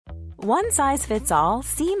One size fits all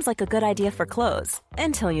seems like a good idea for clothes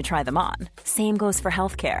until you try them on. Same goes for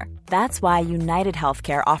healthcare. That's why United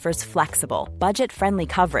Healthcare offers flexible, budget-friendly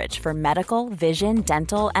coverage for medical, vision,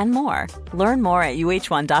 dental, and more. Learn more at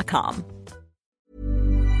uh1.com.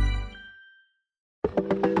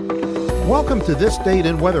 Welcome to This Date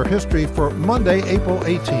in Weather History for Monday, April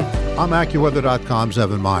 18th. I'm AccuWeather.com's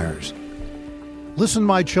Evan Myers. Listen,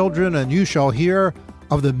 my children, and you shall hear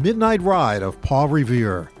of the midnight ride of Paul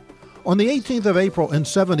Revere. On the 18th of April in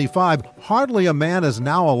 1975, hardly a man is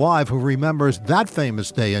now alive who remembers that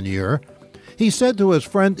famous day and year. He said to his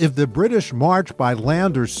friend, if the British march by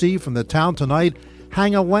land or sea from the town tonight,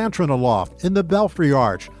 hang a lantern aloft in the belfry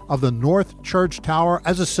arch of the North Church Tower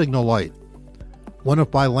as a signal light. One if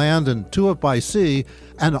by land and two if by sea,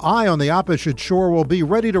 and I on the opposite shore will be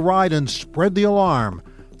ready to ride and spread the alarm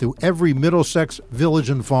through every Middlesex village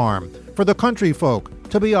and farm, for the country folk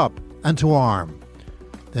to be up and to arm.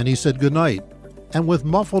 Then he said goodnight, and with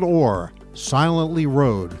muffled oar silently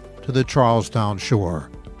rowed to the Charlestown shore.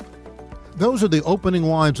 Those are the opening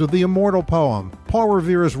lines of the immortal poem, Paul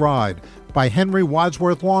Revere's Ride, by Henry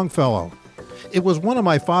Wadsworth Longfellow. It was one of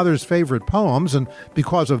my father's favorite poems, and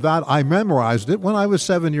because of that, I memorized it when I was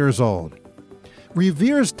 7 years old.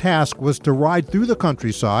 Revere's task was to ride through the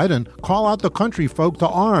countryside and call out the country folk to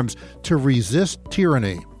arms to resist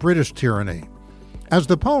tyranny, British tyranny. As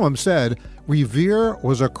the poem said, Revere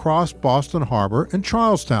was across Boston Harbor in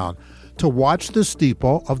Charlestown to watch the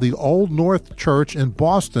steeple of the Old North Church in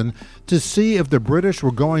Boston to see if the British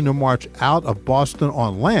were going to march out of Boston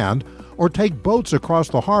on land or take boats across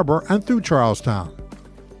the harbor and through Charlestown.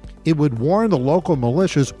 It would warn the local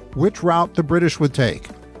militias which route the British would take.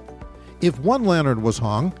 If one lantern was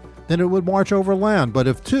hung, then it would march over land, but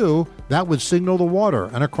if two, that would signal the water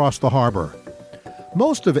and across the harbor.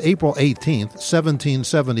 Most of April 18th,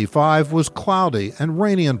 1775 was cloudy and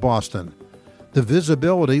rainy in Boston. The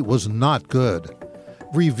visibility was not good.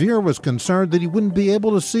 Revere was concerned that he wouldn't be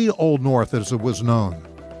able to see Old North as it was known.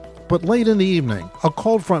 But late in the evening, a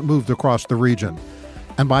cold front moved across the region,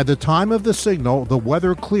 and by the time of the signal, the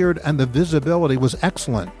weather cleared and the visibility was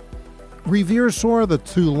excellent. Revere saw the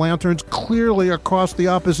two lanterns clearly across the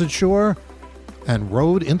opposite shore and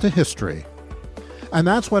rode into history. And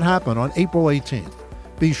that's what happened on April 18th.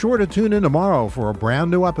 Be sure to tune in tomorrow for a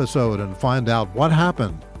brand new episode and find out what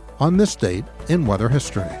happened on this date in weather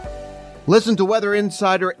history. Listen to Weather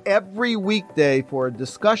Insider every weekday for a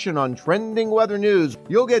discussion on trending weather news.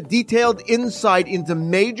 You'll get detailed insight into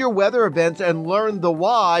major weather events and learn the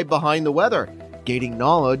why behind the weather, gaining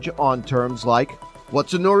knowledge on terms like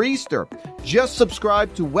what's a nor'easter. Just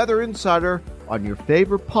subscribe to Weather Insider on your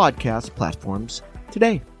favorite podcast platforms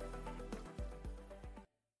today.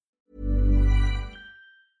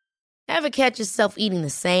 Ever catch yourself eating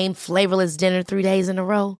the same flavorless dinner 3 days in a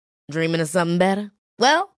row? Dreaming of something better?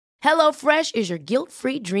 Well, HelloFresh is your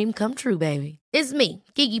guilt-free dream come true, baby. It's me,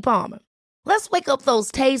 Keke Palmer. Let's wake up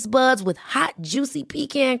those taste buds with hot, juicy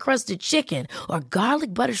pecan-crusted chicken or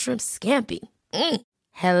garlic butter shrimp scampi.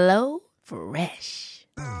 Hello Fresh.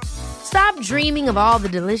 Stop dreaming of all the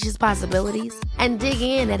delicious possibilities and dig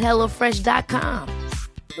in at HelloFresh.com.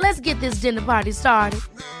 Let's get this dinner party started.